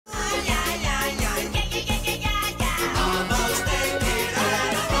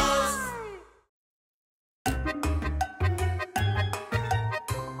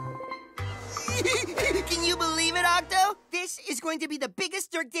going to be the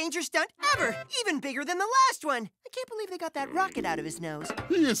biggest Dirk Danger stunt ever, even bigger than the last one. I can't believe they got that rocket out of his nose.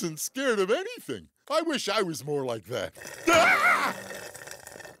 He isn't scared of anything. I wish I was more like that. Ah!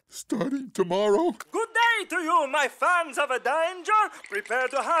 Starting tomorrow. Good day to you, my fans of a danger. Prepare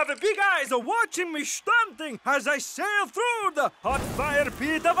to have big eyes watching me stunting as I sail through the hot fire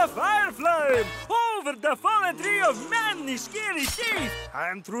pit of a fire flame, over the fallen tree of many scary teeth,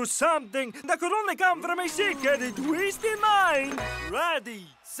 and through something that could only come from a sick and twisted mind. Ready,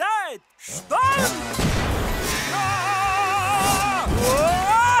 set, stunt!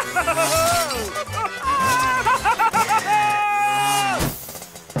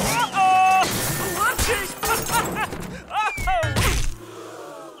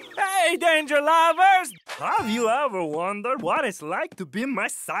 Hey, danger lovers! Have you ever wondered what it's like to be my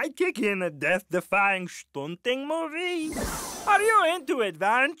sidekick in a death-defying stunting movie? Are you into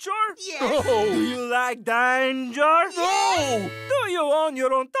adventure? Yeah. No! Do you like danger? No! Do you own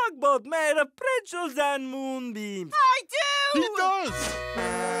your own tugboat made of pretzels and moonbeams? I do! He does!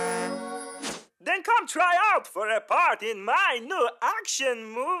 Then come try out for a part in my new action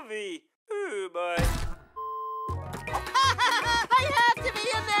movie. Ooh, boy. I have to be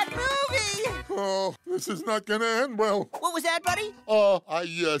in that movie! Oh, this is not gonna end well. What was that, buddy?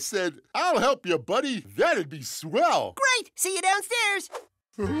 I said, I'll help you, buddy. That'd be swell. Great! See you downstairs!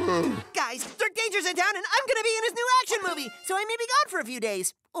 Guys, Dirk Danger's in town and I'm gonna be in his new action movie, so I may be gone for a few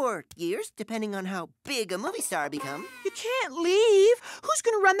days. Or years, depending on how big a movie star I become. You can't leave. Who's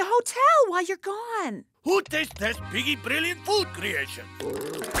gonna run the hotel while you're gone? Who test Piggy brilliant food creation?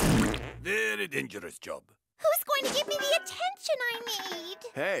 Very dangerous job. Who's going to give me the attention I need?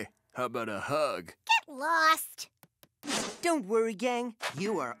 Hey, how about a hug? Get lost. Don't worry, gang.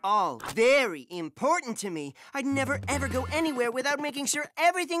 You are all very important to me. I'd never, ever go anywhere without making sure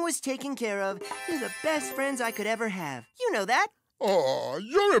everything was taken care of. You're the best friends I could ever have. You know that. Oh,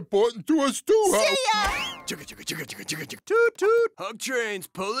 you're important to us too, See Howie. ya! Chicka, chicka, chicka, chicka, chicka, chicka. Toot, toot. Hug train's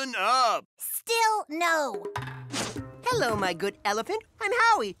pulling up. Still no. Hello, my good elephant. I'm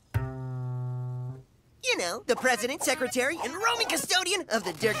Howie. You know, the president, secretary, and roaming custodian of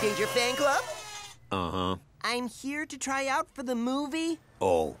the Dirk Danger fan club. Uh-huh. I'm here to try out for the movie.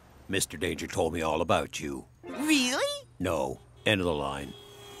 Oh, Mr. Danger told me all about you. Really? No. End of the line.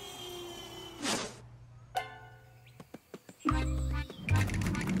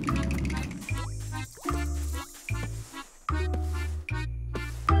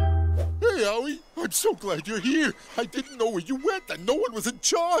 Hey, Howie. I'm so glad you're here. I didn't know where you went and no one was in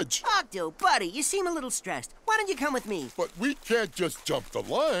charge. Octo, buddy, you seem a little stressed. Why don't you come with me? But we can't just jump the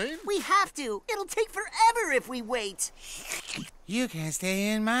line. We have to. It'll take forever if we wait. You can stay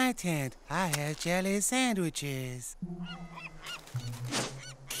in my tent. I have jelly sandwiches.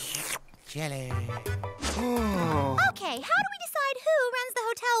 Jelly. Oh. Okay, how do we decide who runs the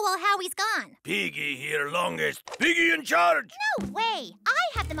hotel while Howie's gone? Piggy here longest. Piggy in charge. No way. I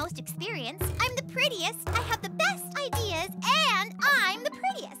have the most experience. I'm the prettiest. I have the best ideas, and I'm the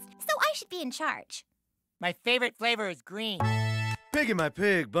prettiest. So I should be in charge. My favorite flavor is green. Piggy, my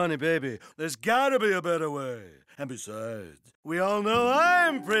pig, bunny baby, there's gotta be a better way. And besides, we all know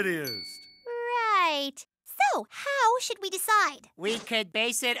I'm prettiest. Right. So, how should we decide? We could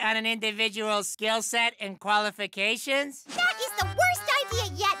base it on an individual's skill set and qualifications. That is the worst idea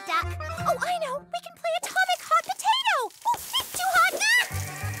yet, Duck. Oh, I know. We can play Atomic Hot Potato. Oh, it's too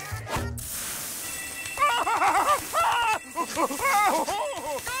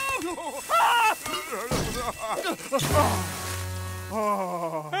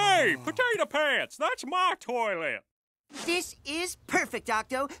Oh. Hey, potato pants, that's my toilet. This is perfect,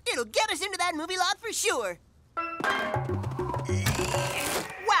 Octo. It'll get us into that movie lot for sure.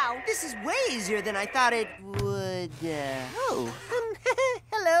 Wow, this is way easier than I thought it would. Hello.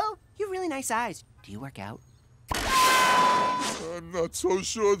 You have really nice eyes. Do you work out? I'm not so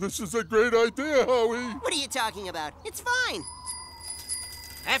sure this is a great idea, Howie. What are you talking about? It's fine.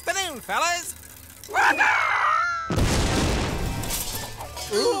 Afternoon, fellas.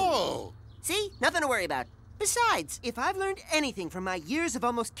 Oh! See? Nothing to worry about. Besides, if I've learned anything from my years of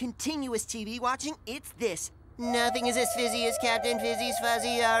almost continuous TV watching, it's this. Nothing is as fizzy as Captain Fizzy's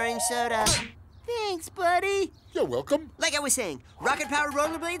fuzzy orange soda. Thanks, buddy. You're welcome. Like I was saying, rocket-powered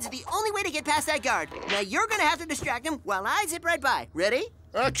rollerblades are the only way to get past that guard. Now you're gonna have to distract him while I zip right by. Ready?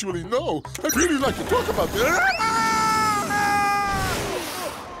 Actually, no. I'd really like to talk about this.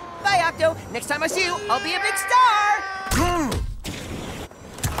 Bye, Octo. Next time I see you, I'll be a big star.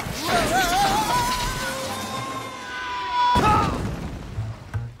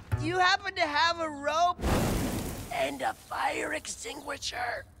 Do you happen to have a rope? And a fire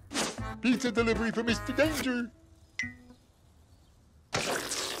extinguisher. Pizza delivery for Mr. Danger.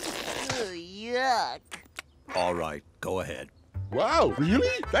 suck. All right, go ahead. Wow, really?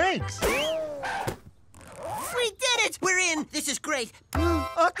 Thanks. We did it! We're in! This is great.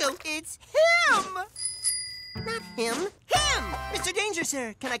 Octo, it's him! Not him. Him! Mr. Danger,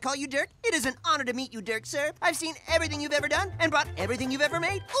 sir. Can I call you Dirk? It is an honor to meet you, Dirk, sir. I've seen everything you've ever done and brought everything you've ever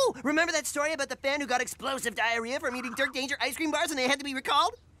made. Ooh, remember that story about the fan who got explosive diarrhea from eating Dirk Danger ice cream bars and they had to be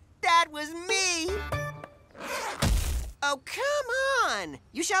recalled? That was me! Oh, come on!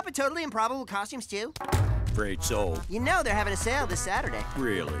 You shop at Totally Improbable Costumes, too? Afraid so. You know they're having a sale this Saturday.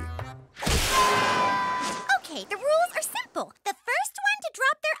 Really? Okay, the rules are simple. The first one to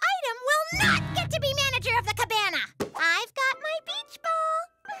drop their item will not get to be manager of the cabana. I've got my beach ball.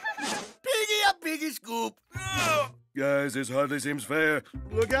 Piggy up, piggy scoop. Guys, this hardly seems fair.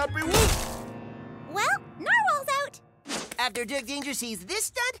 Look out, me whoop! Well, Narwhal's out. After Dirk Danger sees this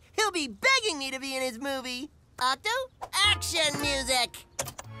stunt, he'll be begging me to be in his movie. Octo, action music!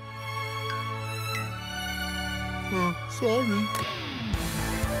 Sorry.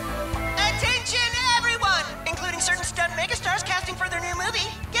 Attention, everyone! Including certain stunt megastars casting for their new movie.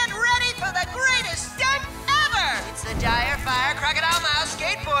 Get ready for the greatest stunt ever! It's the Dire Fire Crocodile Mouse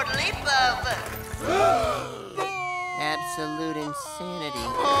Skateboard Leap of... absolute insanity.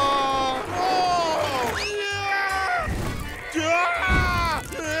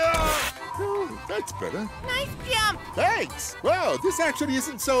 That's better. Nice jump. Thanks. Wow, this actually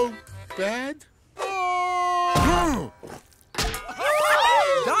isn't so bad.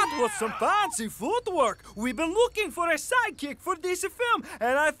 That was some fancy footwork. We've been looking for a sidekick for this film,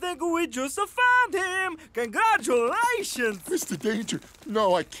 and I think we just found him. Congratulations! Mr. Danger,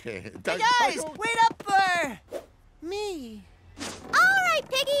 no, I can't. Hey guys, wait up for... me. All right,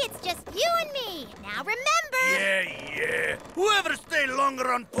 Piggy, it's just you and me. Now remember... Yeah. Whoever stay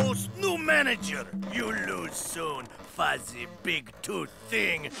longer on post, new manager. You lose soon, fuzzy big tooth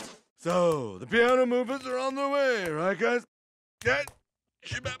thing. So, the piano movers are on their way, right, guys? Guys?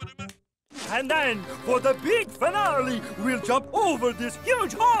 And then, for the big finale, we'll jump over this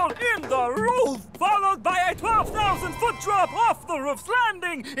huge hole in the roof, followed by a 12,000-foot drop off the roof's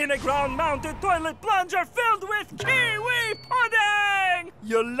landing in a ground-mounted toilet plunger filled with kiwi pudding!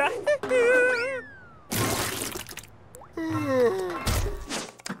 You like it?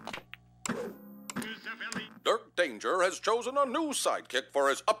 Dirk Danger has chosen a new sidekick for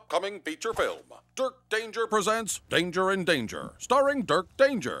his upcoming feature film. Dirk Danger presents Danger in Danger, starring Dirk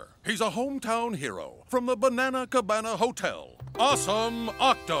Danger. He's a hometown hero from the Banana Cabana Hotel. Awesome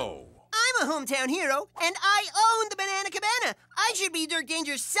Octo. I'm a hometown hero, and I own the Banana Cabana. I should be Dirk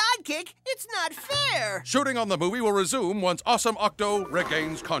Danger's sidekick. It's not fair. Shooting on the movie will resume once Awesome Octo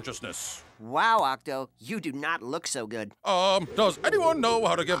regains consciousness. Wow, Octo, you do not look so good. Does anyone know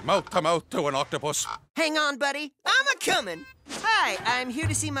how to give mouth-to-mouth to an octopus? Hang on, buddy. I'm a-comin'. Hi, I'm here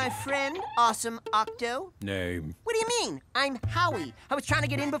to see my friend, Awesome Octo. Name. What do you mean? I'm Howie. I was trying to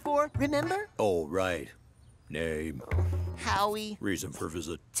get in before, remember? Oh, right. Name. Howie. Reason for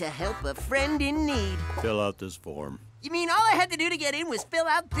visit. To help a friend in need. Fill out this form. You mean all I had to do to get in was fill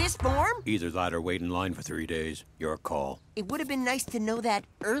out this form? Either that or wait in line for 3 days. Your call. It would have been nice to know that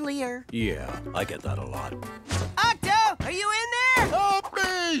earlier. Yeah, I get that a lot. Octo, are you in there? Help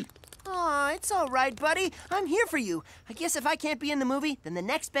me! Aw, it's all right, buddy. I'm here for you. I guess if I can't be in the movie, then the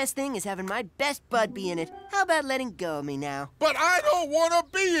next best thing is having my best bud be in it. How about letting go of me now? But I don't want to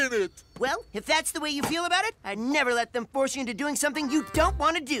be in it! Well, if that's the way you feel about it, I'd never let them force you into doing something you don't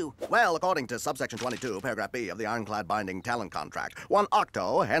want to do. Well, according to subsection 22, paragraph B of the ironclad binding talent contract, one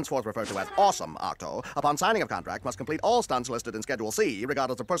Octo, henceforth referred to as Awesome Octo, upon signing of contract must complete all stunts listed in Schedule C,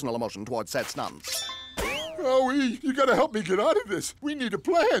 regardless of personal emotion towards said stunts. Howie, you gotta help me get out of this. We need a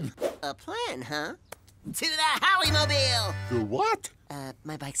plan. A plan, huh? To the Howie-mobile! The what?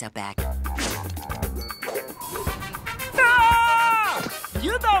 My bike's out back. Ah!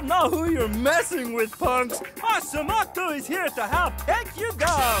 You don't know who you're messing with, punks. Awesome Octo is here to help take you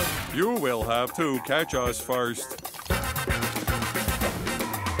down. You will have to catch us first.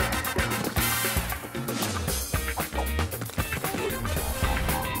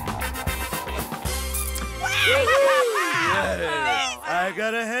 I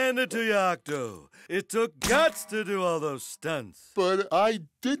gotta hand it to you, Octo. It took guts to do all those stunts. But I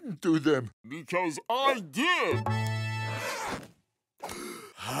didn't do them. Because I did.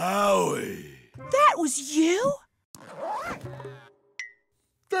 Howie. That was you?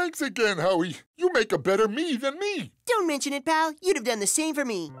 Thanks again, Howie. You make a better me than me. Don't mention it, pal. You'd have done the same for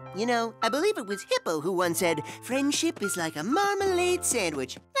me. You know, I believe it was Hippo who once said, friendship is like a marmalade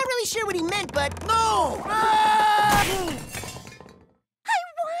sandwich. Not really sure what he meant, but no! I won?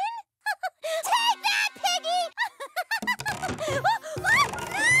 Take that, Piggy!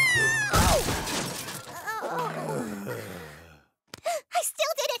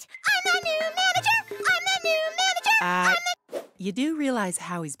 You do realize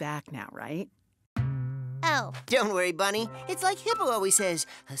Howie's back now, right? Oh. Don't worry, Bunny. It's like Hippo always says,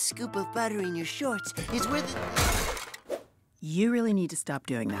 a scoop of butter in your shorts is worth it. You really need to stop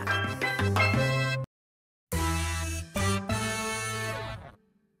doing that.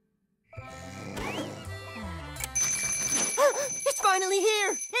 It's finally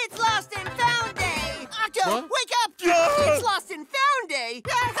here! It's Lost and Found Day! Octo, What? wake up! It's Lost and Found Day!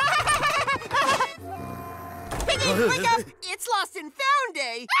 Piggy, wake up! It's Lost and Found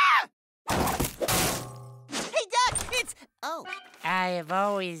Day! Hey, Duck, it's... Oh. I have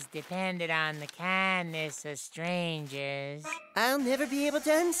always depended on the kindness of strangers. I'll never be able to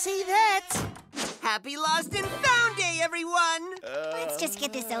unsee that. Happy Lost and Found Day, everyone! Let's just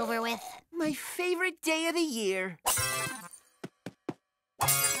get this over with. My favorite day of the year.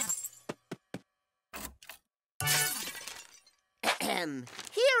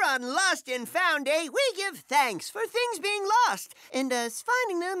 Here on Lost and Found Day, we give thanks for things being lost, and us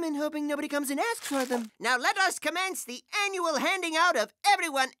finding them and hoping nobody comes and asks for them. Now let us commence the annual handing out of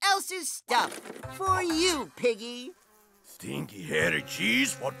everyone else's stuff. For you, Piggy. Stinky hairy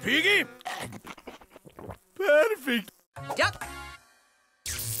cheese for Piggy? Perfect. Duck.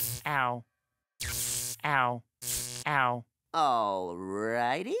 Ow. Ow. Ow.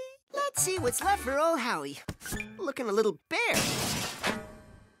 Alrighty. Let's see what's left for old Howie. Looking a little bare.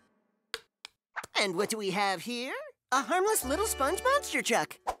 And what do we have here? A harmless little sponge monster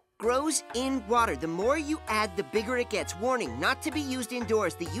truck. Grows in water. The more you add, the bigger it gets. Warning, not to be used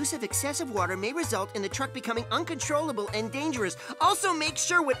indoors. The use of excessive water may result in the truck becoming uncontrollable and dangerous. Also, make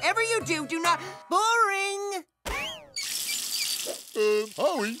sure whatever you do, do not... Boring!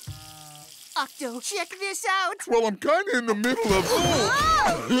 Howie? Octo, check this out. Well, I'm kind of in the middle of...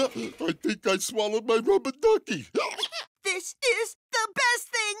 Whoa! I think I swallowed my rubber ducky. This is the best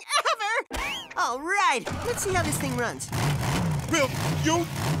thing ever! All right, let's see how this thing runs. Will you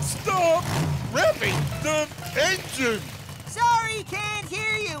stop revving the engine? Sorry, can't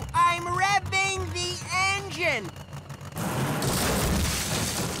hear you. I'm revving the engine.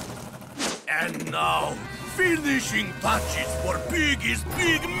 And now, finishing touches for Piggy's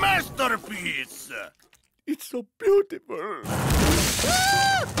big masterpiece. It's so beautiful.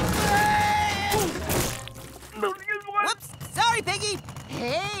 Whoops, sorry, Piggy.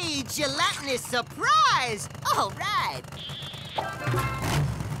 Hey, gelatinous surprise. All right.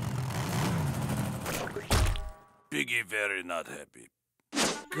 Piggy very not happy.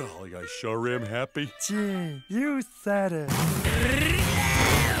 Golly, I sure am happy. Gee, you said it.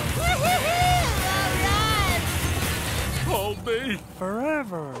 Hold me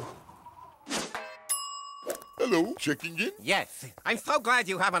forever. Hello, checking in? Yes. I'm so glad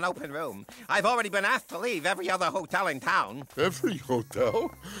you have an open room. I've already been asked to leave every other hotel in town. Every hotel?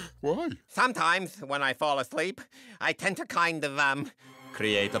 Why? Sometimes, when I fall asleep, I tend to kind of,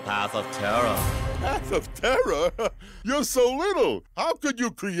 create a path of terror. Path of terror? You're so little. How could you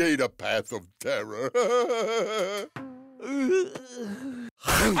create a path of terror? Okay,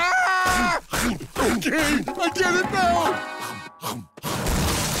 I get it now.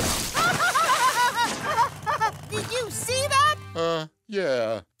 Did you see that?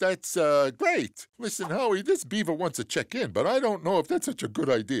 Yeah, that's, great. Listen, Howie, this beaver wants to check in, but I don't know if that's such a good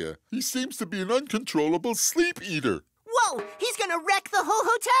idea. He seems to be an uncontrollable sleep eater. Whoa, he's gonna wreck the whole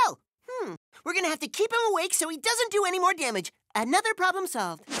hotel. We're gonna have to keep him awake so he doesn't do any more damage. Another problem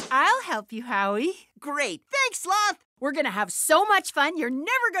solved. I'll help you, Howie. Great. Thanks, Sloth. We're gonna have so much fun, you're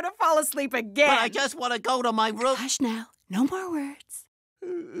never gonna fall asleep again. But I just want to go to my room. Hush now. No more words.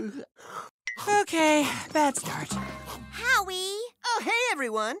 Okay, bad start. Howie, Oh, hey,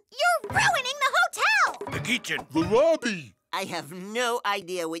 everyone. you're ruining the hotel! The kitchen. The lobby. I have no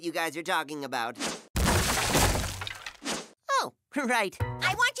idea what you guys are talking about. Oh, right.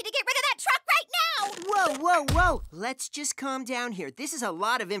 I want you to get rid of that truck right now! Whoa, whoa, whoa. Let's just calm down here. This is a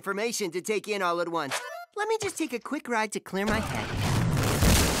lot of information to take in all at once. Let me just take a quick ride to clear my head.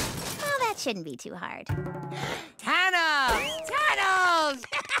 Oh, that shouldn't be too hard. Tunnels! Tunnels!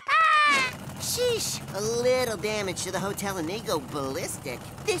 Sheesh. A little damage to the hotel and they go ballistic.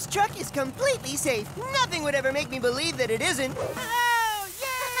 This truck is completely safe. Nothing would ever make me believe that it isn't. Oh,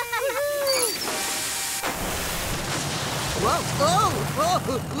 yay! Whoa, whoa, whoa,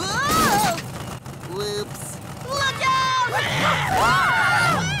 whoa! Whoops. Look out!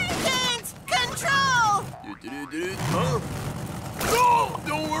 Can't control! No,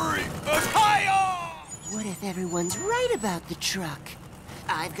 don't worry. Hi-yo! What if everyone's right about the truck?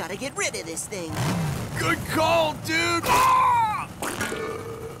 I've got to get rid of this thing. Good call, dude.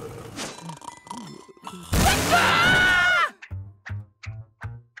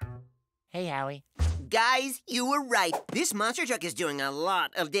 Hey, Howie. Guys, you were right. This monster truck is doing a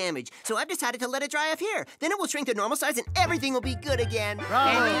lot of damage, so I've decided to let it dry off here. Then it will shrink to normal size and everything will be good again.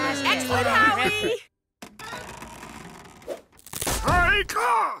 Excellent, Howie! Hey,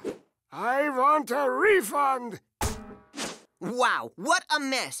 car! I want a refund. Wow, what a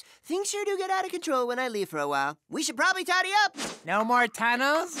mess. Things sure do get out of control when I leave for a while. We should probably tidy up. No more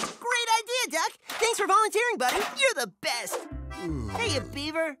tunnels? Great idea, Duck. Thanks for volunteering, buddy. You're the best. Hey,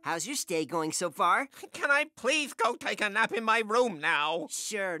 Beaver. How's your stay going so far? Can I please go take a nap in my room now?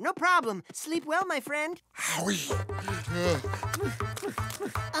 Sure, no problem. Sleep well, my friend. Howie.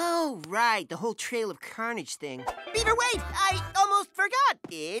 Oh, right, the whole Trail of Carnage thing. Beaver, wait! I almost forgot.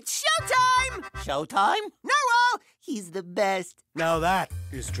 It's showtime! Showtime? Narwhal! He's the best. Now that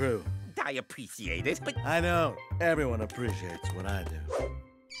is true. I appreciate it, but... I know. Everyone appreciates what I do.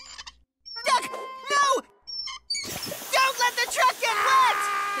 Duck! No! Don't let the truck get wet!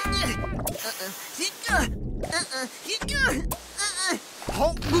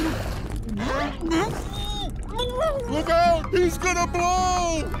 Look out! He's gonna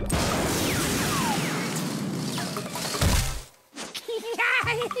blow!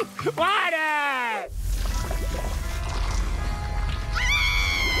 Water!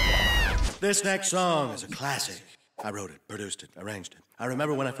 This next song is a classic. I wrote it, produced it, arranged it. I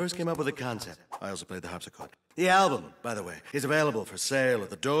remember when I first came up with the concept. I also played the harpsichord. The album, by the way, is available for sale at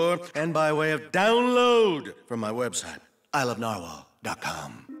the door and by way of download from my website,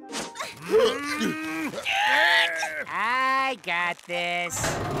 ilovenarwhal.com. I got this.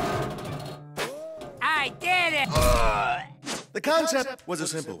 I did it! The concept was a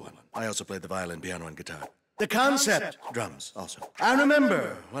simple one. I also played the violin, piano, and guitar. The concept, drums also. I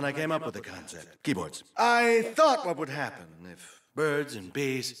remember when I came up with the concept, keyboards. I thought what would happen if birds and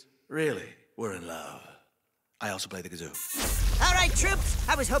bees really were in love. I also play the kazoo. All right, troops.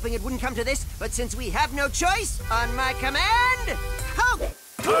 I was hoping it wouldn't come to this, but since we have no choice, on my command, ho!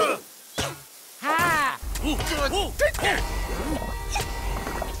 Ha! Oh,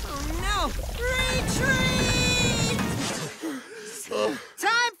 no! Retreat!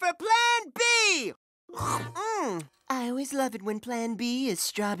 Time for Plan B! I always love it when Plan B is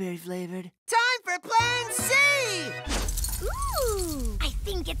strawberry flavored. Time for Plan C! Ooh, I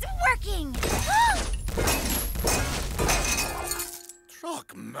think it's working.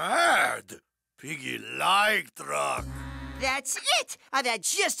 Truck mad. Piggy like truck. That's it! I've had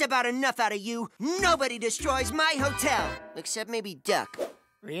just about enough out of you. Nobody destroys my hotel. Except maybe Duck.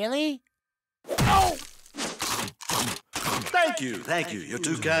 Really? Oh! Thank you. You're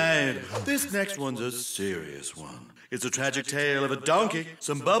too kind. This next one's a serious one. It's a tragic tale of a donkey,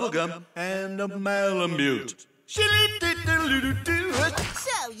 some bubblegum, and a Malamute. So,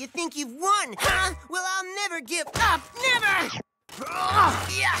 you think you've won, huh? Well, I'll never give up. Never!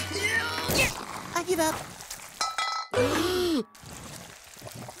 I give up.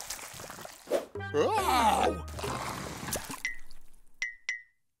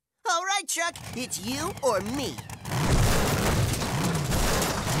 All right, Chuck. It's you or me.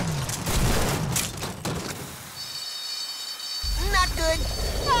 Not good.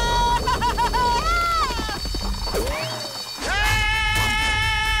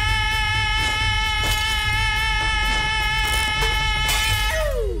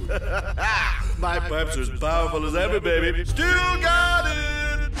 My pipes are as powerful as ever, baby. Still got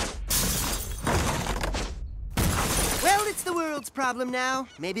it! Well, it's the world's problem now.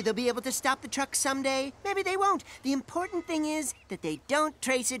 Maybe they'll be able to stop the truck someday. Maybe they won't. The important thing is that they don't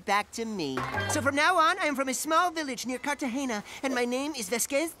trace it back to me. So from now on, I am from a small village near Cartagena, and my name is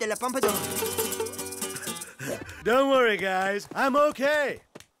Vasquez de la Pompadour. Don't worry, guys. I'm okay.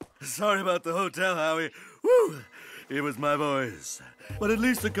 Sorry about the hotel, Howie. Woo! It was my voice. But at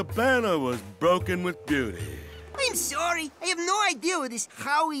least the cabana was broken with beauty. I'm sorry. I have no idea who this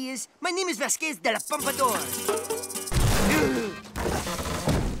Howie is. My name is Vasquez de la Pompadour.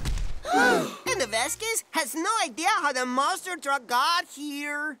 And the Vasquez has no idea how the monster truck got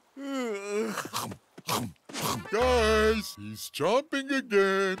here. Guys, he's chomping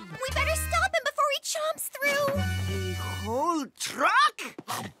again. We better stop him before he chomps through. The whole truck?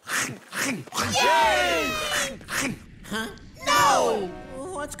 Yay! Huh? No!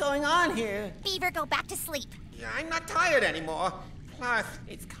 What's going on here? Beaver, go back to sleep. Yeah, I'm not tired anymore. Plus,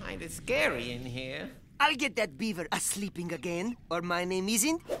 it's kind of scary in here. I'll get that beaver a-sleeping again, or my name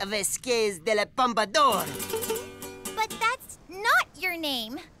isn't Vasquez de la Pompadour. But that's not your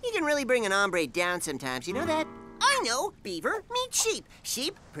name. You can really bring an hombre down sometimes, you know that? I know. Beaver, meet sheep.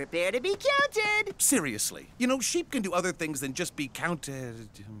 Sheep, prepare to be counted. Seriously. You know, sheep can do other things than just be counted.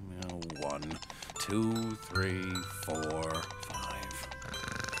 1, 2, 3, 4, 5.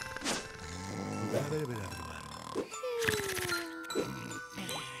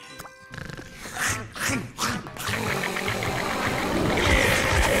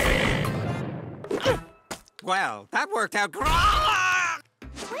 Well, that worked out great. Well,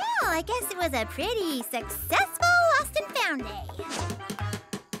 I guess it was a pretty successful Lost and Found Day.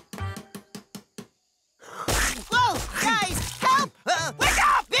 Whoa, guys, help! Wake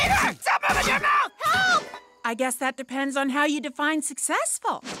up, Peter! Something in your mouth! Help! I guess that depends on how you define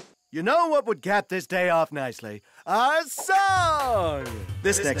successful. You know what would cap this day off nicely? A song!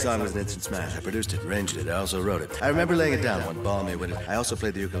 This next song was an instant smash. I produced it, arranged it, I also wrote it. I remember laying it down one balmy with it. I also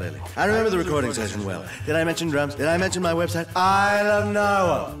played the ukulele. I remember the recording session well. Did I mention drums? Did I mention my website?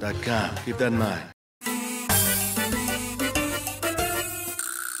 ilovenawa.com. Keep that in mind.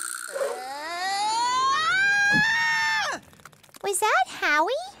 Was that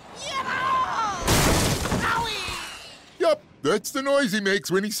Howie? Yup, that's the noise he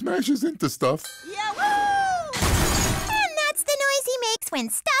makes when he smashes into stuff. And that's the noise he makes when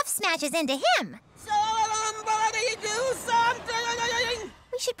stuff smashes into him. Somebody do something!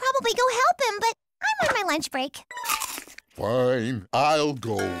 We should probably go help him, but I'm on my lunch break. Fine, I'll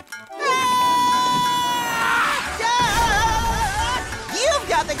go. You've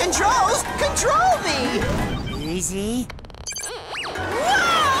got the controls! Control me! Easy.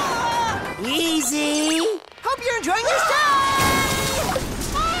 Whoa! Easy. Hope you're enjoying your stay!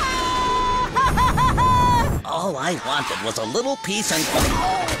 All I wanted was a little peace and...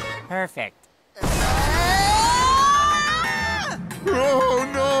 Perfect. Oh,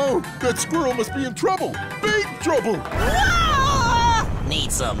 no! That squirrel must be in trouble! Big trouble!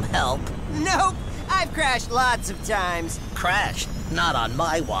 Need some help? Nope. I've crashed lots of times. Crashed? Not on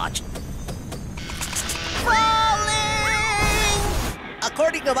my watch. Falling!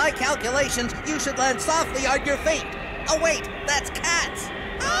 According to my calculations, you should land softly on your feet. Oh, wait, that's cats.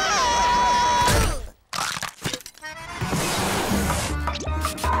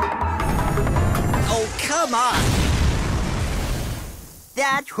 Oh, come on.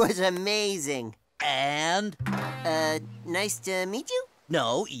 That was amazing. And? Nice to meet you?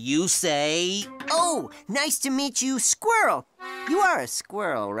 No, you say... Oh, nice to meet you, squirrel. You are a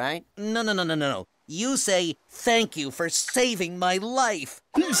squirrel, right? No. You say, thank you for saving my life.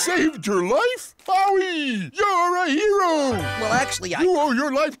 He saved your life? Howie, you're a hero! Well, actually, You owe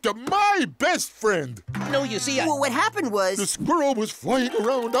your life to my best friend. No, you see, Well, what happened was... The squirrel was flying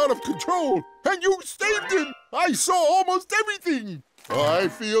around out of control, and you saved him! I saw almost everything! I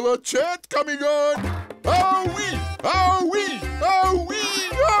feel a chant coming on! Howie! Howie! Howie!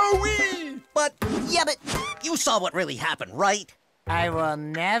 Howie! But... Yeah, but... You saw what really happened, right? I will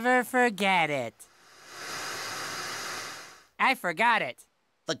never forget it. I forgot it.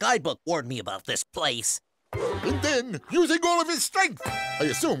 The guidebook warned me about this place. And then, using all of his strength, I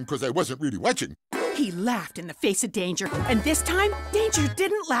assume because I wasn't really watching. He laughed in the face of danger, and this time, Danger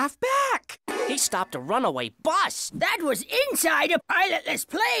didn't laugh back. He stopped a runaway bus. That was inside a pilotless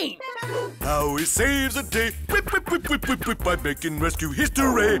plane. Howie saves the day, whip, whip, whip, whip, whip, whip, by making rescue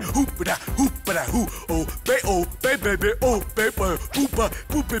history. Hoop-a-da, hoo, oh, baby, oh, baby, hoopa,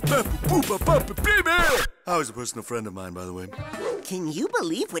 hoopa, baby. Howie's a personal friend of mine, by the way. Can you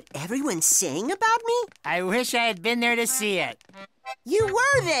believe what everyone's saying about me? I wish I had been there to see it. You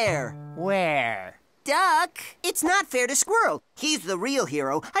were there! Where? Duck! It's not fair to Squirrel. He's the real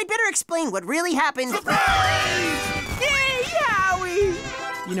hero. I'd better explain what really happened. Hey, Howie!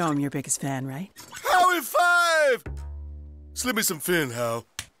 You know I'm your biggest fan, right? Howie 5! Slip me some fin, How.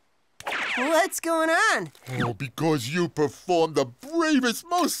 What's going on? Oh, because you performed the bravest,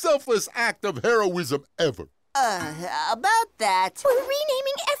 most selfless act of heroism ever. About that... We're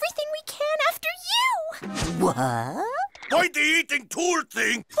renaming everything we can after you! What? Point the eating tool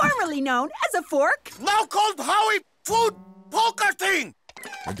thing! Formerly known as a fork. Now called Howie Food Poker Thing!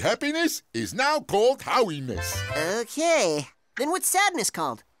 And happiness is now called Howie-ness. Okay. Then what's sadness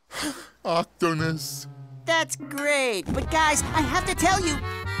called? Octoness. That's great. But guys, I have to tell you...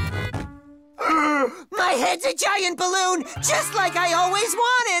 My head's a giant balloon, just like I always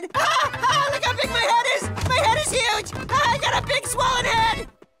wanted. Look how big my head is. My head is huge. I got a big swollen head.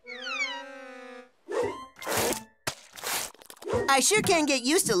 I sure can get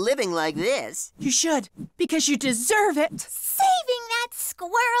used to living like this. You should, because you deserve it. Saving that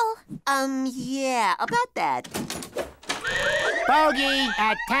squirrel. Yeah, about that. Bogey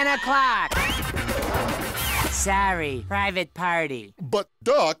at 10 o'clock. Sorry, private party. But,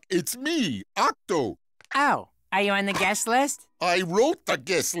 Doc, it's me, Octo. Oh, are you on the guest list? I wrote the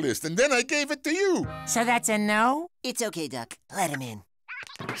guest list, and then I gave it to you. So that's a no? It's okay, Duck. Let him in.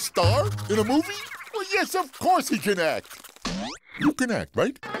 Star? In a movie? Well, yes, of course he can act. You can act,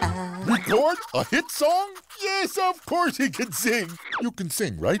 right? Record a hit song? Yes, of course he can sing. You can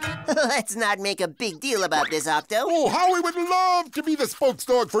sing, right? Let's not make a big deal about this, Octo. Oh, Howie would love to be the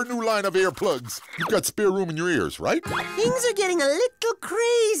spokesdog for a new line of earplugs. You've got spare room in your ears, right? Things are getting a little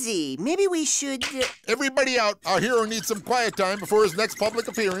crazy. Maybe we should... Everybody out. Our hero needs some quiet time before his next public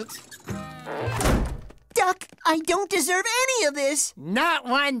appearance. Duck, I don't deserve any of this. Not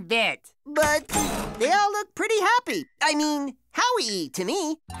one bit. But they all look pretty happy. I mean, Howie to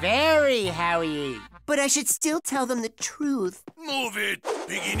me. Very Howie. But I should still tell them the truth. Move it!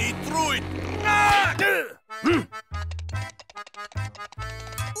 Piggy need through it!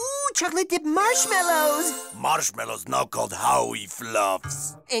 Ooh, chocolate dip marshmallows. Marshmallows now called Howie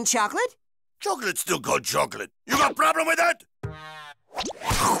Fluffs. And chocolate? Chocolate's still called chocolate. You got a problem with that?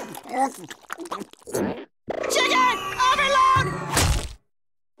 Chicken overload!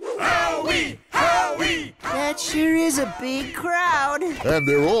 Howie! Howie! That sure is a big crowd. And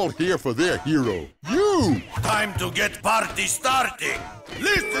they're all here for their hero, you! Time to get party starting.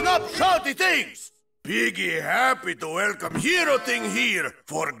 Listen up, shouty things! Piggy happy to welcome Hero Thing here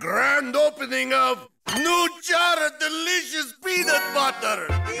for grand opening of new jar of delicious peanut butter.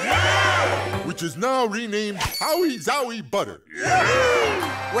 Yeah! Which is now renamed Howie Zowie Butter.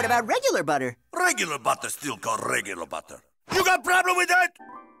 Yeah! What about regular butter? Regular butter still called regular butter. You got a problem with that?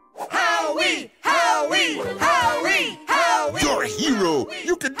 Howie! Howie! Howie! Howie! You're a hero!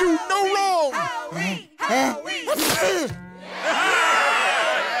 You can do no wrong! Howie! Howie!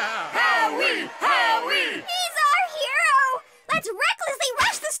 Howie! Howie! He's our hero! Let's recklessly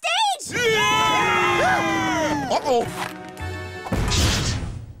rush the stage! Uh-oh!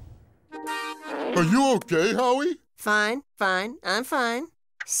 Are you okay, Howie? Fine, I'm fine.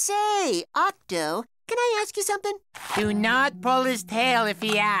 Say, Octo, can I ask you something? Do not pull his tail if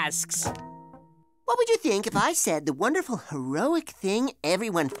he asks. What would you think if I said the wonderful heroic thing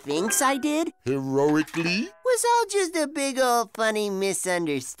everyone thinks I did Heroically? was all just a big old funny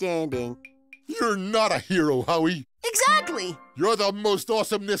misunderstanding? You're not a hero, Howie. Exactly! You're the most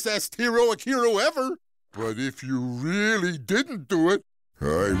awesomest heroic hero ever. But if you really didn't do it,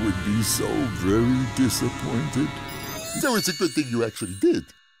 I would be so very disappointed. So it's a good thing you actually did.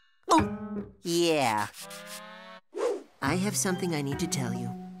 Oh, yeah. I have something I need to tell you.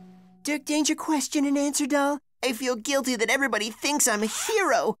 Dirk Danger question and answer doll. I feel guilty that everybody thinks I'm a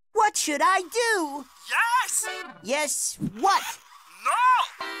hero. What should I do? Yes! Yes, what?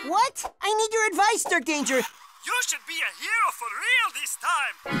 No! What? I need your advice, Dirk Danger. You should be a hero for real this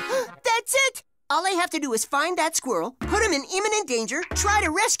time. That's it! All I have to do is find that squirrel, put him in imminent danger, try to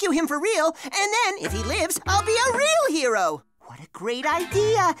rescue him for real, and then, if he lives, I'll be a real hero. What a great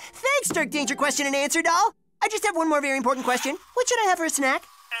idea. Thanks, Dirk Danger question and answer doll. I just have one more very important question. What should I have for a snack?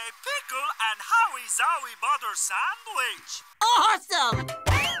 A pickle and Howie Zowie butter sandwich. Awesome!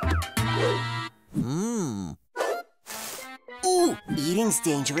 Ooh, eating's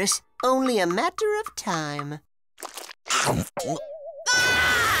dangerous. Only a matter of time.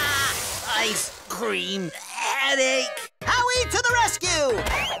 Ice cream headache. Howie to the rescue!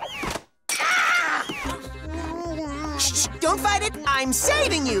 Shh, don't fight it. I'm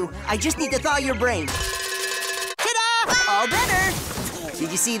saving you. I just need to thaw your brain. Ta-da! All better.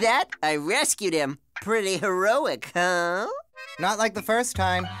 Did you see that? I rescued him. Pretty heroic, huh? Not like the first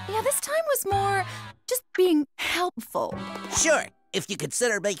time. Yeah, this time was more just being helpful. Sure, if you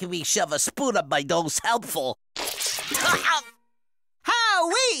consider making me shove a spoon up my nose helpful.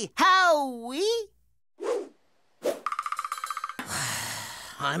 Howie! Howie!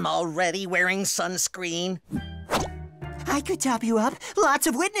 I'm already wearing sunscreen. I could top you up. Lots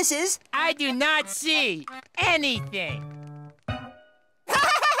of witnesses. I do not see anything.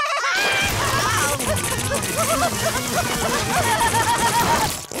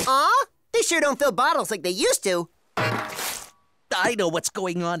 Aw, they sure don't fill bottles like they used to. I know what's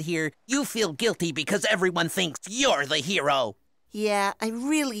going on here. You feel guilty because everyone thinks you're the hero. Yeah, I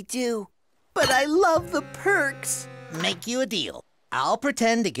really do. But I love the perks. Make you a deal. I'll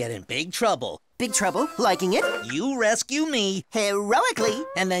pretend to get in big trouble. Big trouble? Liking it? You rescue me. Heroically.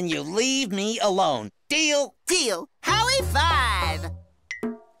 And then you leave me alone. Deal? Deal. Howie 5.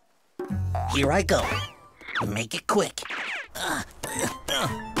 Here I go. Make it quick.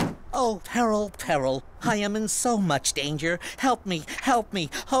 Oh, peril, peril. I am in so much danger. Help me,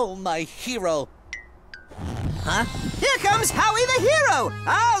 oh, my hero. Huh? Here comes Howie the hero!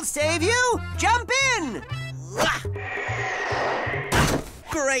 I'll save you! Jump in!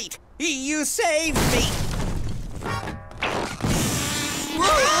 Great! You saved me!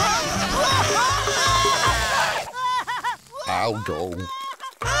 I'll go.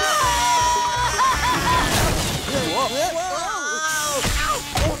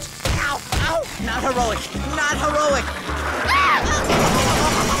 Not heroic. Not heroic.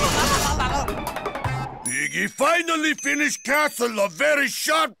 Piggy finally finished Castle of Very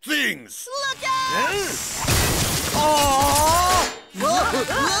Sharp Things. Look out! Oh!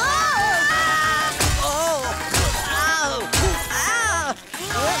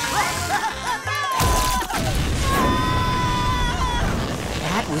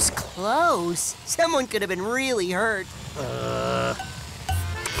 That was close. Someone could have been really hurt.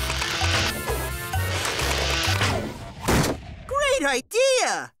 Great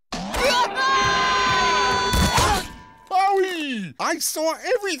idea! Howie! I saw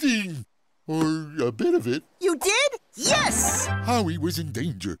everything! Or a bit of it. You did? Yes! Howie was in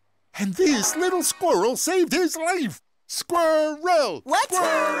danger, and this little squirrel saved his life! Squirrel! What?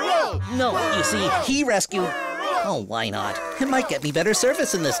 Squirrel! No, you see, he rescued... Oh, why not? It might get me better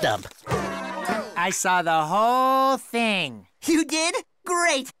service in this dump. I saw the whole thing. You did?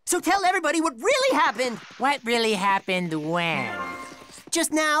 Great! So tell everybody what really happened! What really happened when?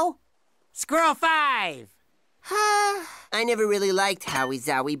 Just now? Squirrel 5! I never really liked Howie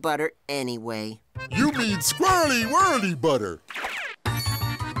Zowie butter anyway. You mean squirrely whirly butter.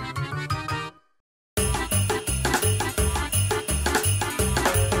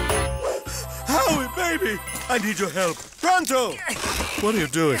 Howie, baby! I need your help. Pronto! What are you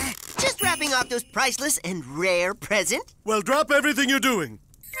doing? Just wrapping Octo's priceless and rare present. Well, drop everything you're doing.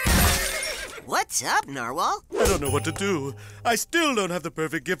 What's up, Narwhal? I don't know what to do. I still don't have the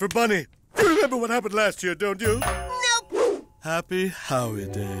perfect gift for Bunny. You remember what happened last year, don't you? Nope. Happy Howie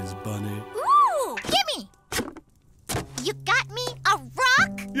days, Bunny. Ooh, gimme! You got me a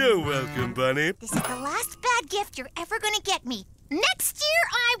rock? You're welcome, Bunny. This is the last bad gift you're ever gonna get me. Next year,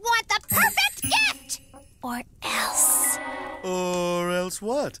 I want the perfect gift! Or else. Or else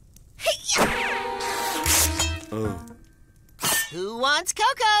what? Oh. Who wants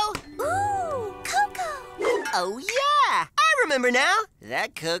Coco? Ooh, Coco! Oh, yeah! I remember now.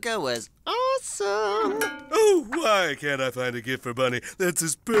 That Coco was awesome. Oh, why can't I find a gift for Bunny that's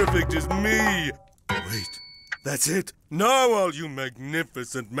as perfect as me? Wait, that's it. Narwhal, you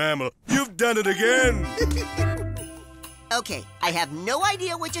magnificent mammal. You've done it again. Okay, I have no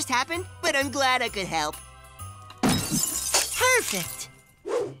idea what just happened, but I'm glad I could help. Perfect.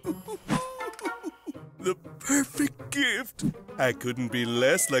 The perfect gift. I couldn't be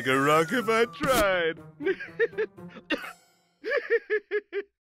less like a rock if I tried.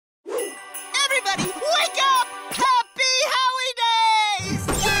 Everybody, wake up! Happy Howie Days!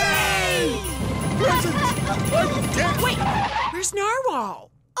 Yay! Wait, where's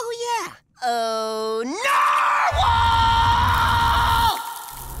Narwhal? Oh, yeah. Oh,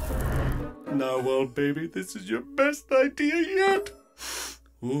 Narwhal! Narwhal, baby, this is your best idea yet.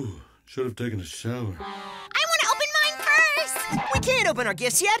 Ooh, should have taken a shower. I want to open mine first! We can't open our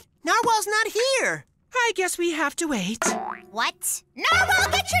gifts yet. Narwhal's not here. I guess we have to wait. What? Narwhal,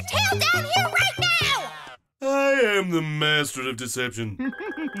 get your tail down here right now! I am the master of deception.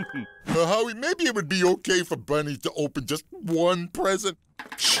 Howie, maybe it would be okay for Bunny to open just one present.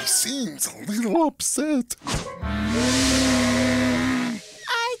 She seems a little upset.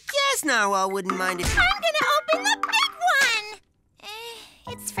 I guess Narwhal wouldn't mind if... I'm gonna open the big one!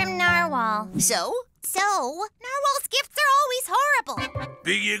 It's from Narwhal. So? So, Narwhal's gifts are always horrible.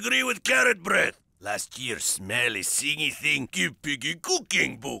 Piggy agree with Carrot Breath. Last year's smelly, singy thing give Piggy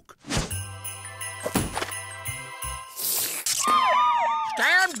cooking book.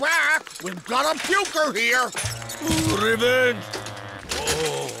 Stand back! We've got a puker here! Revenge!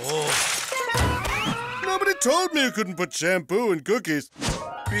 Oh. Nobody told me you couldn't put shampoo in cookies.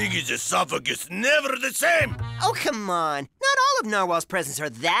 Piggy's esophagus never the same! Oh, come on. Not all of Narwhal's presents are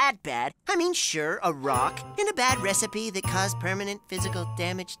that bad. I mean, sure, a rock and a bad recipe that caused permanent physical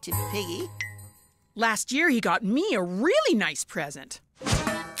damage to Piggy. Last year, he got me a really nice present.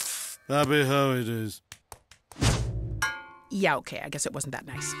 Happy Howie days. Yeah, okay, I guess it wasn't that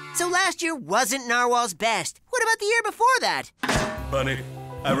nice. So last year wasn't Narwhal's best. What about the year before that? Bunny,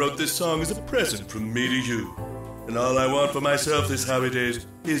 I wrote this song as a present from me to you. And all I want for myself this Howie days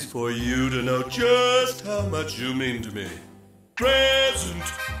is for you to know just how much you mean to me. Present!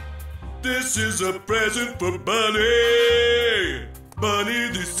 This is a present for Bunny! Bunny,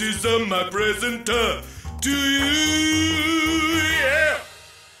 this is my present to you! Yeah!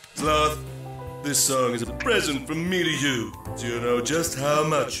 Sloth, this song is a present from me to you, so you know just how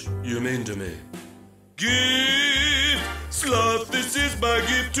much you mean to me. Gift! Sloth, this is my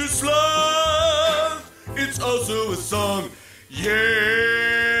gift to Sloth! It's also a song.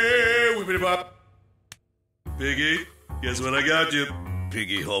 Yeah! Whippity-bop. Piggy, guess what I got you?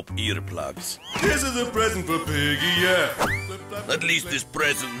 Piggy Hope earplugs. This is a present for Piggy, yeah. At least this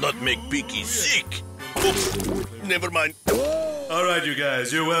present not make Piggy sick. Oops, never mind. All right, you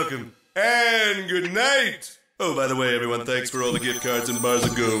guys, you're welcome. And good night. Oh, by the way, everyone, thanks for all the gift cards and bars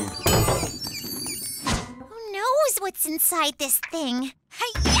of gold. Who knows what's inside this thing?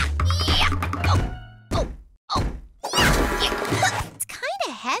 It's kind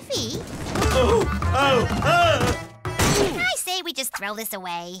of heavy. I say we just throw this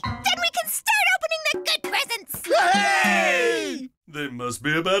away. Then we can start opening the good presents. Hey! They must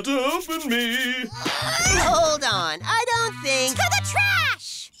be about to open me. Hold on, I don't think... To the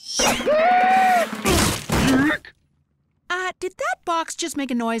trash! Yerk! Did that box just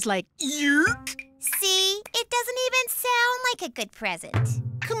make a noise like yerk? See? It doesn't even sound like a good present.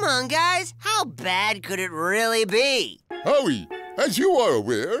 Come on, guys. How bad could it really be? Howie, as you are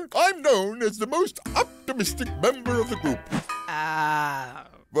aware, I'm known as the most optimistic member of the group.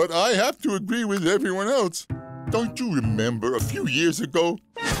 But I have to agree with everyone else. Don't you remember a few years ago?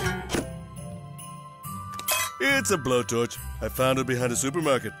 It's a blowtorch. I found it behind a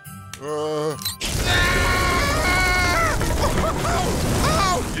supermarket.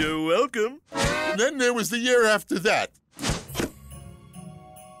 You're welcome. And then there was the year after that.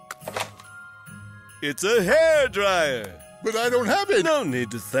 It's a hairdryer. But I don't have it. No need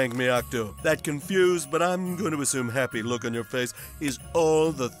to thank me, Octo. That confused, but I'm going to assume happy look on your face is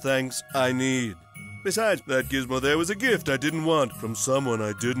all the thanks I need. Besides, that gizmo there was a gift I didn't want from someone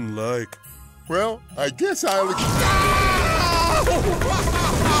I didn't like. Well, I guess I'll...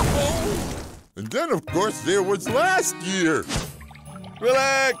 And then, of course, there was last year.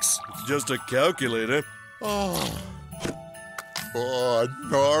 Relax. It's just a calculator. Oh,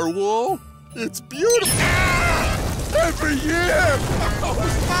 narwhal. It's beautiful. Every year.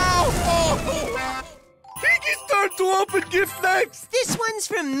 Piggy, start to open gift next. This one's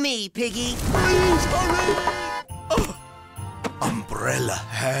from me, Piggy. Please hurry. Umbrella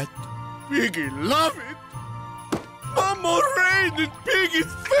hat. Piggy, love it. One more rain in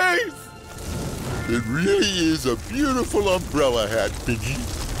Piggy's face. It really is a beautiful umbrella hat, Piggy.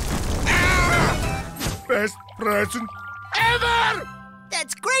 Best present ever!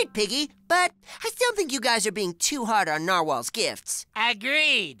 That's great, Piggy, but I still think you guys are being too hard on Narwhal's gifts.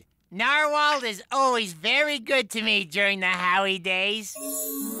 Agreed. Narwhal is always very good to me during the Howie days.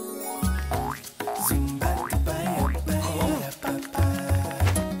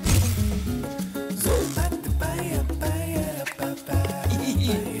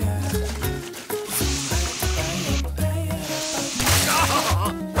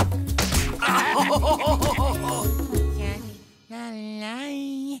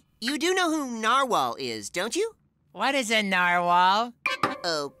 You do know who Narwhal is, don't you? What is a narwhal?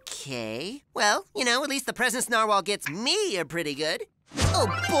 Okay. Well, you know, at least the presents Narwhal gets me are pretty good. Oh,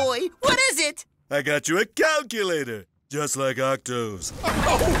 boy. What is it? I got you a calculator, just like Octo's.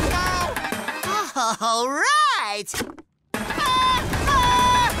 All right.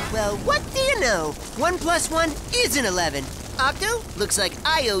 Well, what do you know? 1 + 1 is an 11. Octo, looks like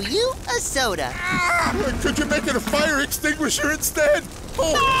I owe you a soda. Could you make it a fire extinguisher instead?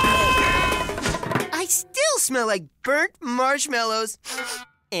 I still smell like burnt marshmallows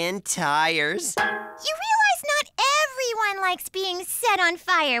and tires. You realize not everyone likes being set on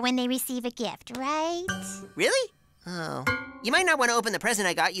fire when they receive a gift, right? Really? Oh. You might not want to open the present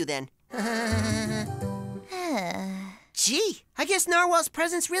I got you then. Gee, I guess Narwhal's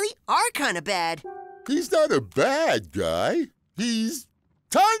presents really are kind of bad. He's not a bad guy. He's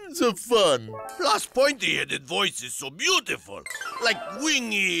tons of fun. Plus pointy-headed voice is so beautiful. Like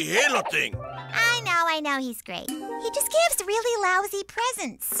wingy halo thing. I know, he's great. He just gives really lousy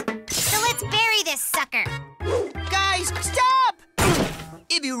presents. So let's bury this sucker. Guys, stop!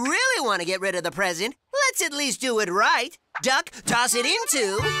 If you really want to get rid of the present, let's at least do it right. Duck, toss it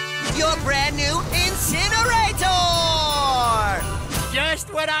into your brand new incinerator!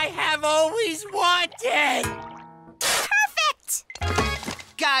 Just what I have always wanted! Perfect!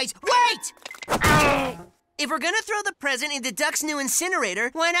 Guys, wait! If we're gonna throw the present into Duck's new incinerator,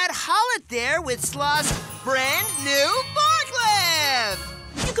 why not haul it there with Sloth's brand new forklift?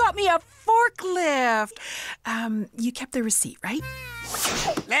 You got me a forklift. You kept the receipt, right?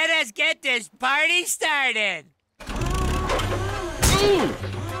 Let us get this party started.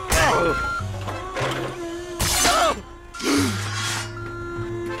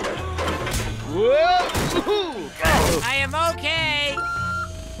 I am okay.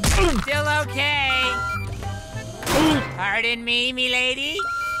 Still okay. Pardon me, milady.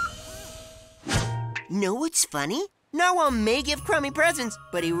 Know what's funny? Narwhal may give crummy presents,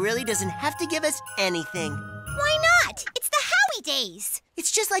 but he really doesn't have to give us anything. Why not? It's the Howie Days.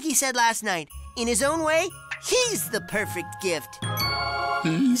 It's just like he said last night. In his own way, he's the perfect gift.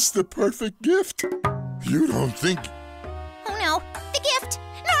 He's the perfect gift? You don't think... Oh no, the gift!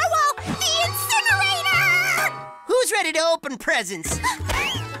 Narwhal, the incinerator! Who's ready to open presents?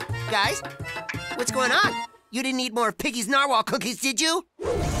 Guys, what's going on? You didn't eat more of Piggy's narwhal cookies, did you?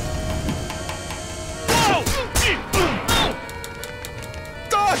 No!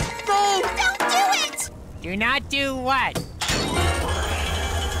 Don't do it! Do not do what?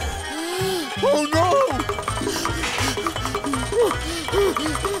 Oh no!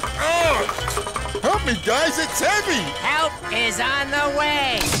 Help me, guys, it's heavy! Help is on the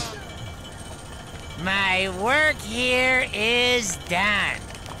way. My work here is done.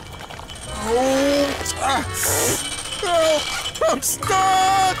 Help! I'm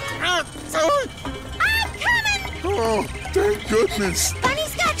stuck! I'm coming! Oh, thank goodness!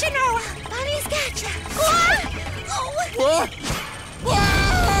 Bunny's got you, Narwhal! Bunny's got you! What?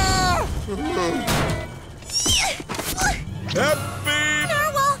 Happy!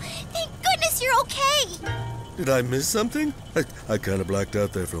 Narwhal, thank goodness you're okay! Did I miss something? I kind of blacked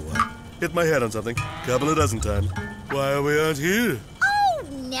out there for a while. Hit my head on something. Couple of dozen times. Why are we out here? Oh,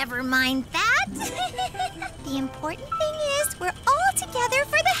 never mind that. The important thing is we're all together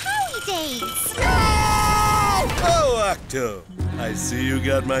for the Howie Days. Oh, Octo! I see you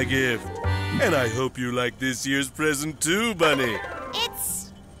got my gift. And I hope you like this year's present too, Bunny.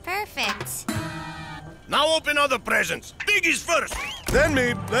 It's perfect. Now open other presents. Piggy's first. Then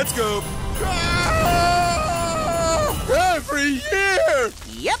me. Let's go. Every year!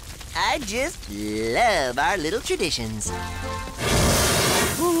 Yep, I just love our little traditions.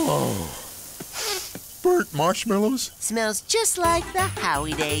 Oh. Burnt marshmallows? Smells just like the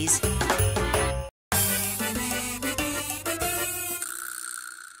Howie Days.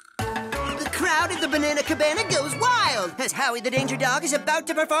 The crowd at the Banana Cabana goes wild as Howie the Danger Dog is about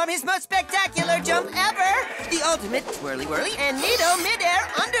to perform his most spectacular jump ever. The ultimate twirly-whirly and neato mid-air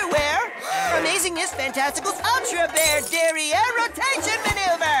underwear. Amazingness Fantastical's Ultra Bear Derriere Rotation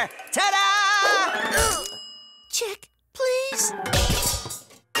Maneuver. Ta-da! Check, please.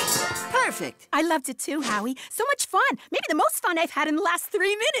 Perfect. I loved it too, Howie. So much fun. Maybe the most fun I've had in the last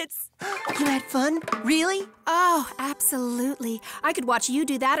 3 minutes. You had fun? Really? Oh, absolutely. I could watch you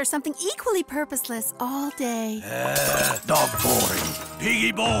do that or something equally purposeless all day. Dog boring.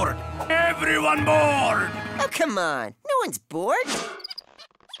 Piggy bored. Everyone bored. Oh, come on. No one's bored.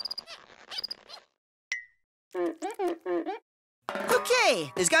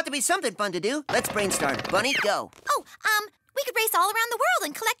 Okay, there's got to be something fun to do. Let's brainstorm. Bunny, go. Oh, we could race all around the world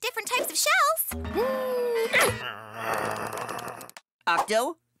and collect different types of shells.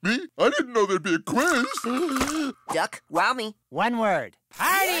 Octo? Me? I didn't know there'd be a quiz. Duck, wow me. One word.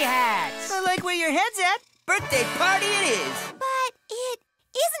 Party hats. I like where your head's at. Birthday party it is. But it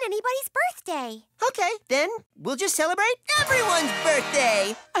isn't anybody's birthday. Okay, then we'll just celebrate everyone's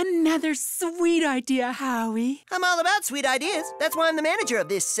birthday. Another sweet idea, Howie. I'm all about sweet ideas. That's why I'm the manager of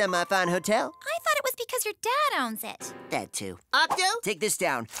this semi-fine hotel. I thought it was because your dad owns it. That too. Octo, take this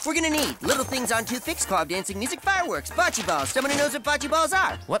down. We're gonna need little things on toothpicks, carved dancing music, fireworks, bocce balls. Someone who knows what bocce balls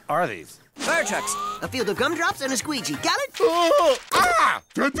are. What are these? Fire trucks, a field of gumdrops, and a squeegee. Got it? Oh,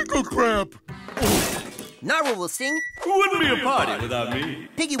 tentacle cramp. Narwhal will sing. Wouldn't be a party without me.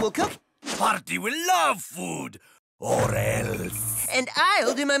 Piggy will cook. Party will love food. Or else. And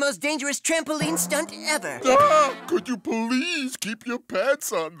I'll do my most dangerous trampoline stunt ever. Could you please keep your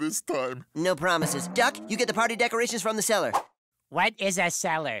pants on this time? No promises. Duck, you get the party decorations from the cellar. What is a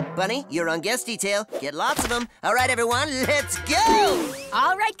cellar? Bunny, you're on guest detail. Get lots of them. All right, everyone, let's go!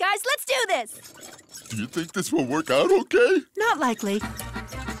 All right, guys, let's do this. Do you think this will work out okay? Not likely. Come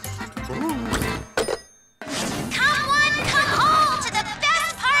one, come all to the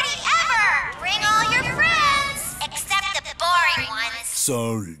best party ever! Bring all your friends, except the boring ones.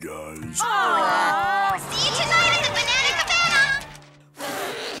 Sorry, guys. Aww. See you tonight at the Banana Cabana!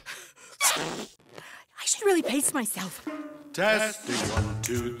 I should really pace myself. Testing 1,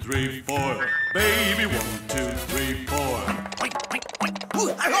 2, 3, 4. Baby 1, 2, 3, 4.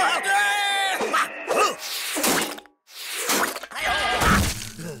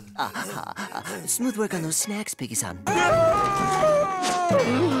 Smooth work on those snacks, Piggy-san.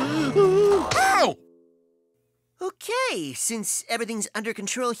 Ow! Okay, since everything's under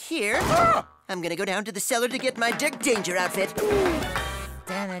control here, I'm gonna go down to the cellar to get my Dirk Danger outfit.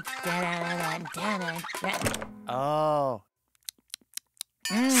 Oh.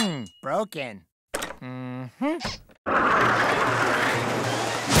 Broken.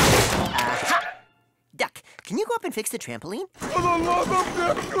 Aha! Duck, can you go up and fix the trampoline? For the love of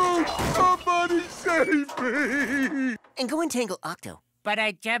Neptune, somebody save me! and go untangle Octo. But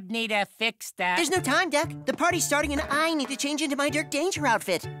I just need to fix that. There's no time, Duck. The party's starting and I need to change into my Dirk Danger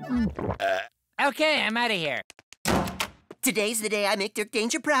outfit. Okay, I'm out of here. Today's the day I make Dirk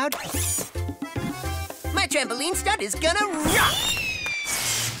Danger proud. My trampoline stunt is gonna rock!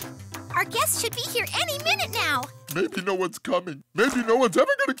 Our guests should be here any minute now. Maybe no one's coming. Maybe no one's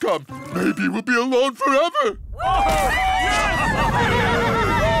ever gonna come. Maybe we'll be alone forever.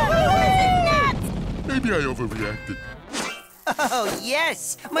 Maybe I overreacted. Oh,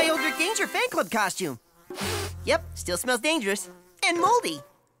 yes! My old Dirk Danger fan club costume. Yep, still smells dangerous. And moldy.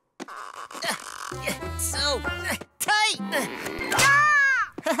 So tight.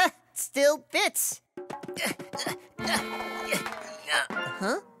 Still fits.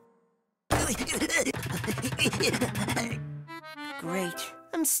 Huh? Great.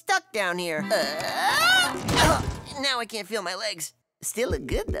 I'm stuck down here. Now I can't feel my legs. Still look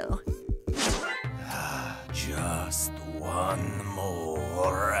good, though. Just one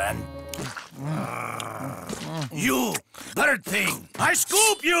more and... You! Bird thing! I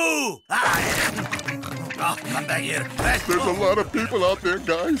scoop you! Oh, come back here. There's a lot of people out there,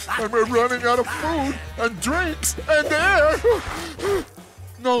 guys, and we're running out of food and drinks and air.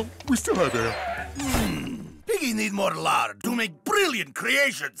 No, we still have air. Piggy need more lard to make brilliant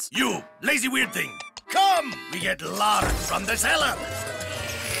creations. You, lazy weird thing, come! We get lard from the cellar.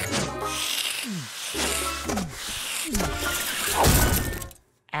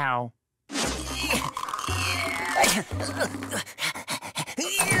 Ow.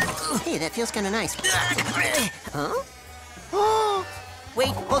 Hey, that feels kind of nice. Huh? Oh! Wait,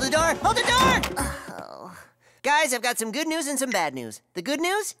 hold the door! Hold the door! Oh. Guys, I've got some good news and some bad news. The good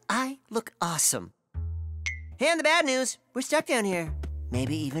news? I look awesome. And the bad news? We're stuck down here.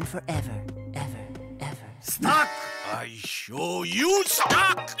 Maybe even forever. Ever. Stuck! I show you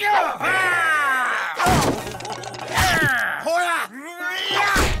stuck!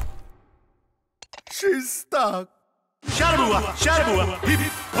 She's stuck. Shadaboo, shadaboo, hip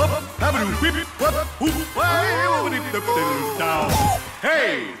hop, habadoo, whip whoop, down.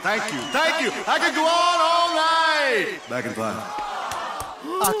 Hey, thank you. I could go on all night. Back in 5.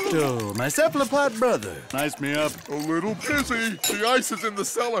 Octo, my cephalopod brother. Nice me up. A little busy. The ice is in the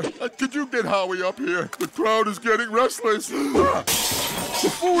cellar. Could you get Howie up here? The crowd is getting restless.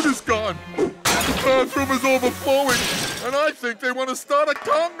 The food is gone. The bathroom is overflowing. And I think they want to start a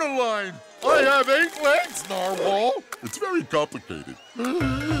conga line. I have 8 legs, Narwhal. It's very complicated.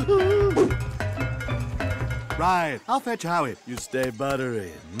 Right, I'll fetch Howie. You stay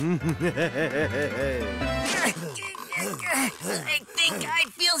buttery. I think I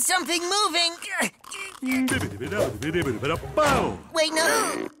feel something moving. Wait,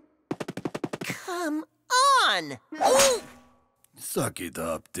 no. Come on. Ooh. Suck it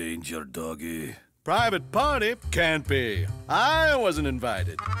up, Danger Doggy. Private party? Can't be. I wasn't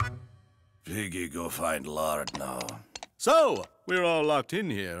invited. Piggy, go find lard now. So, we're all locked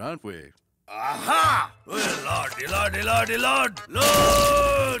in here, aren't we? Aha! Well, lord!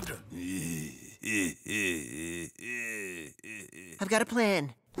 Lord! I've got a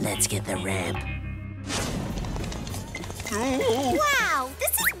plan. Let's get the ramp. Wow,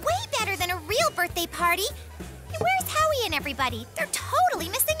 this is way better than a real birthday party. Where's Howie and everybody? They're totally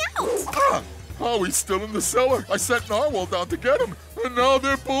missing out. Howie's still in the cellar. I sent Narwhal down to get him, and now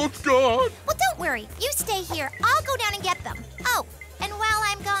they're both gone. Well, don't worry. You stay here. I'll go down and get them. Oh, and while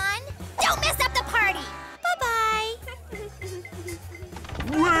I'm gone, don't mess up the party. Bye-bye.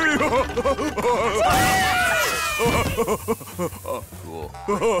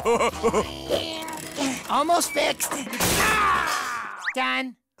 Almost fixed.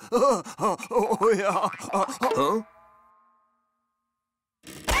 Done. Yeah. Huh?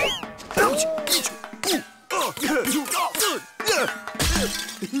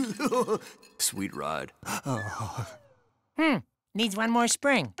 Sweet ride. Needs one more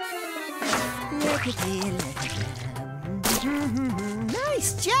spring.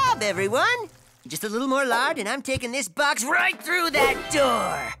 Nice job, everyone. Just a little more lard, and I'm taking this box right through that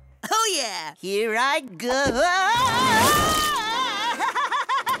door. Oh, yeah. Here I go.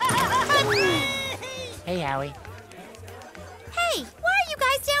 Hey, Howie. Hey, why are you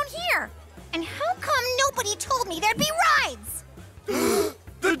guys down here? And how come nobody told me there'd be rides?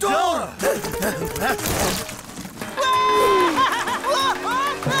 The door!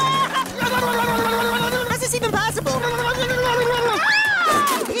 How's this even possible?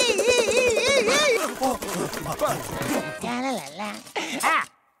 Da-la-la-la. Ah!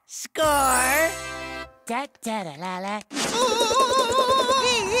 Score! Da-da-da-la-la.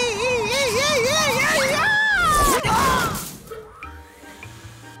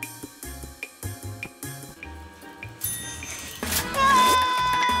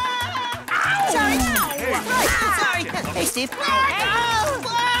 right. Sorry. Hey, Steve.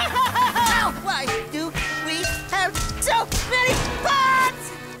 Why do we have so many pots?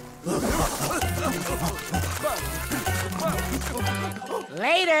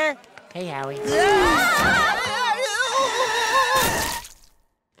 Later. Hey, Howie.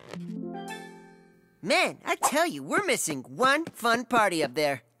 Man, I tell you, we're missing one fun party up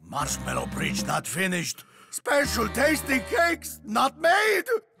there. Marshmallow bridge not finished. Special tasty cakes not made.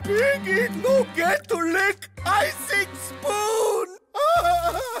 Piggy no get to lick icing spoon.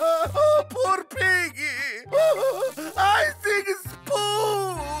 Oh, poor Piggy. Icing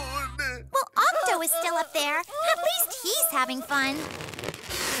spoon. Well, Octo is still up there. At least he's having fun.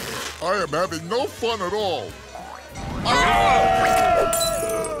 I am having no fun at all.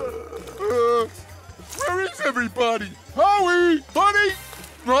 Where is everybody? Howie, Bunny,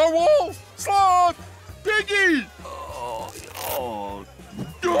 Narwhal, Sloth, Piggy.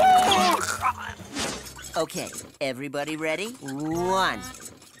 Okay, everybody ready? 1,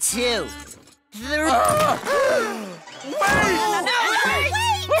 2, 3. Wait!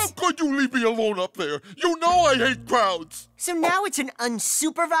 How could you leave me alone up there? You know I hate crowds. So now it's an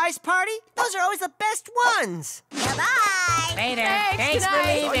unsupervised party? Those are always the best ones. Bye-bye. Later. Thanks for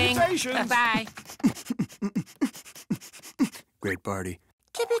leaving. Bye-bye. Great party.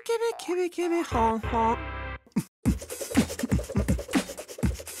 Kibby, kibby, kibby, kibby, honk, honk.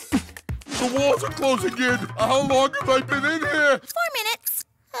 The walls are closing in. How long have I been in here? 4 minutes.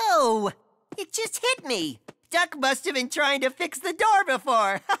 Oh, it just hit me. Duck must have been trying to fix the door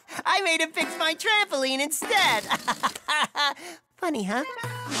before. I made him fix my trampoline instead. Funny, huh?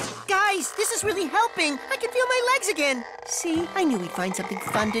 Guys, this is really helping. I can feel my legs again. See, I knew we'd find something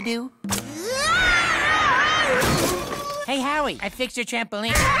fun to do. Hey, Howie, I fixed your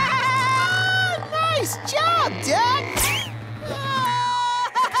trampoline. Nice job, Duck!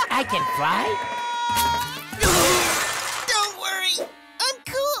 I can fly? Don't worry, I'm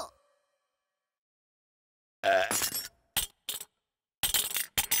cool.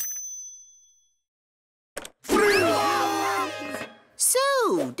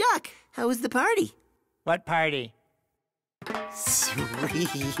 So, Duck, how was the party? What party? Sweet.